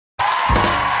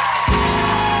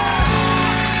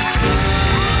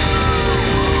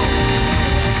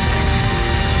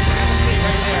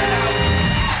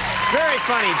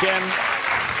Jim.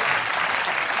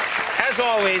 As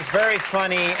always, very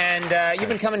funny, and you've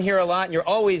been coming here a lot, and you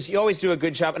always do a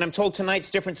good job, and I'm told tonight's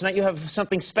different. Tonight you have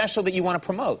something special that you want to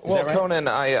promote. Is that right? Conan,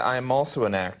 I'm also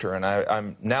an actor, and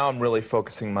I'm really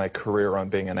focusing my career on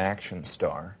being an action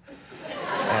star.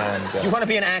 And, do you want to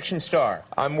be an action star?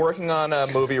 I'm working on a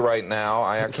movie right now.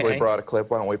 I actually brought a clip.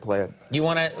 Why don't we play it? You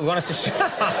want us to show?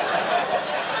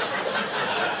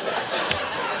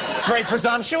 It's very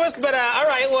presumptuous, but all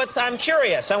right, I'm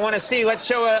curious. I want to see. Let's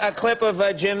show a clip of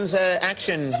Jim's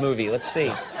action movie. Let's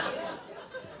see.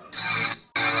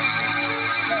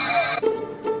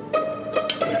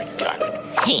 Got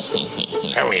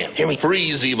it. Hurry,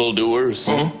 freeze, evildoers.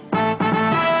 Drop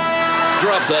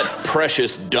that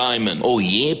precious diamond. Oh,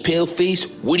 yeah, Paleface?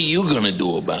 What are you gonna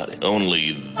do about it?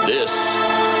 Only this.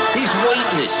 This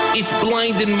whiteness, it's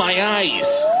blinding my eyes.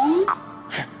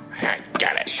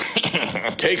 Got it.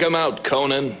 Take him out,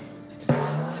 Conan.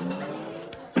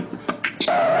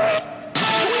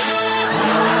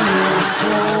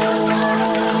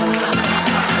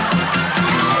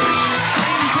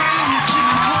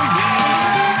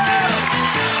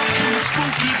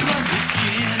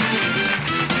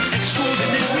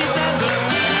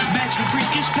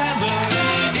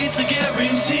 It's a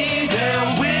guarantee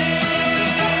they'll win.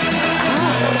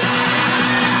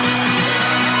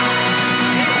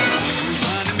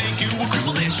 Trying to make you a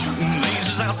cripple, they're shooting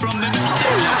lasers out from the north.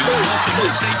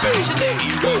 They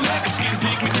like a skin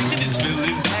pigmentation is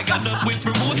filling bad guys up with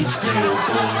remorse. It's Nail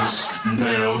Force,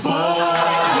 Nail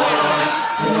Force,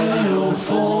 Nail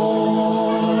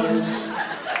Force.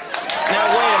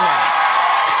 Now wait a minute.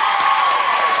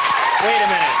 Wait a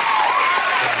minute.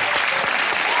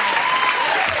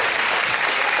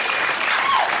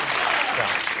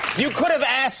 You could have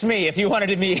asked me if you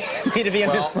wanted me to be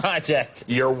in this project.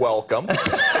 You're welcome.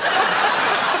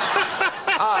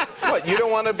 What, you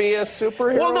don't want to be a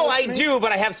superhero? Well, no, I do,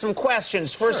 but I have some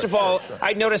questions. First of all,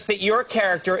 I noticed that your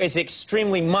character is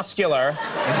extremely muscular.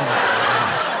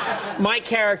 My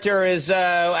character is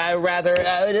rather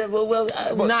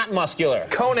not muscular.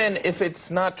 Conan, if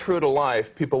it's not true to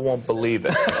life, people won't believe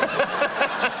it.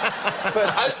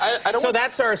 But I don't. So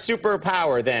that's our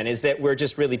superpower, then, is that we're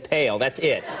just really pale. That's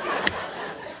it.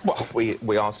 Well,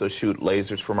 we also shoot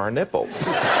lasers from our nipples.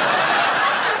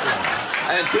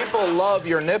 And people love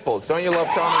your nipples. Don't you love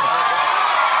Conan?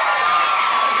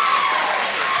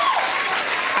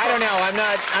 I don't know.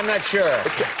 I'm not sure.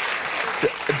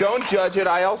 Don't judge it.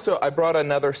 I brought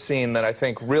another scene that I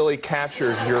think really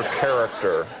captures your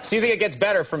character. So you think it gets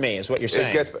better for me, is what you're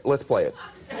saying? Let's play it.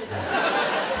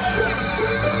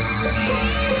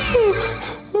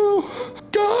 Oh,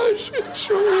 gosh, it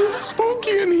sure is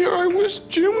spooky in here. I wish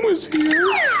Jim was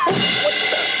here.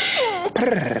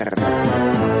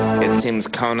 It seems,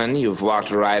 Conan, you've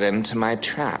walked right into my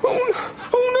trap. Oh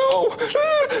no!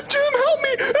 Jim, help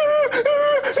me!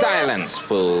 Silence,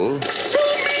 fool. Help me,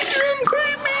 Jim!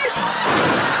 Save me!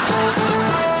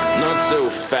 Not so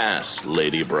fast,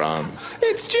 Lady Bronze.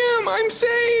 It's Jim! I'm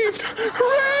saved!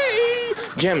 Hooray!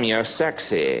 Jim, you're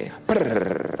sexy.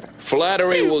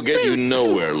 Flattery will get you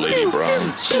nowhere, Lady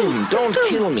Bronze. Jim, don't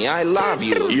kill me. I love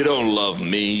you. You don't love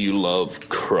me, you love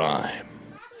crime.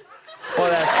 Oh,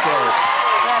 that's great.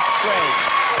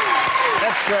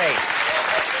 That's great.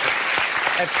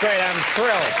 That's great. I'm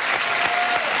thrilled.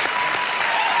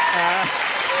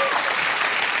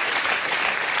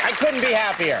 I couldn't be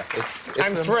happier.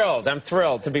 I'm thrilled. I'm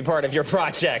thrilled to be part of your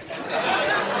project.